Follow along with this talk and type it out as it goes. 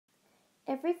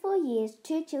Every 4 years,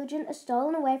 2 children are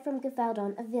stolen away from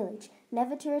Gavaldon, a village,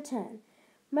 never to return.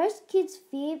 Most kids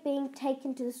fear being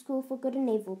taken to the school for good and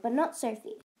evil, but not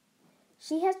Sophie.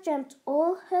 She has dreamt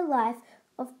all her life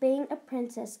of being a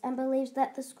princess and believes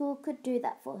that the school could do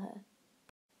that for her.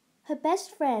 Her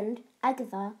best friend,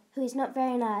 Agatha, who is not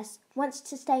very nice, wants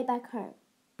to stay back home.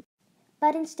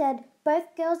 But instead,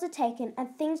 both girls are taken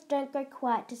and things don't go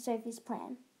quite to Sophie's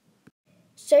plan.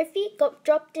 Sophie got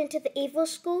dropped into the evil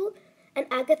school and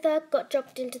Agatha got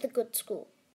dropped into the good school.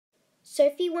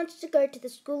 Sophie wants to go to the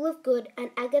school of good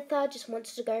and Agatha just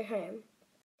wants to go home.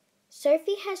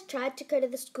 Sophie has tried to go to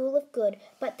the school of good,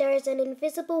 but there is an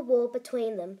invisible wall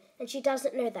between them, and she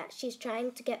doesn't know that. She's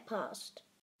trying to get past.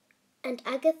 And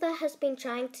Agatha has been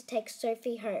trying to take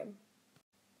Sophie home.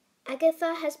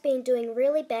 Agatha has been doing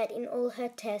really bad in all her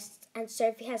tests, and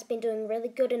Sophie has been doing really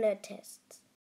good in her tests.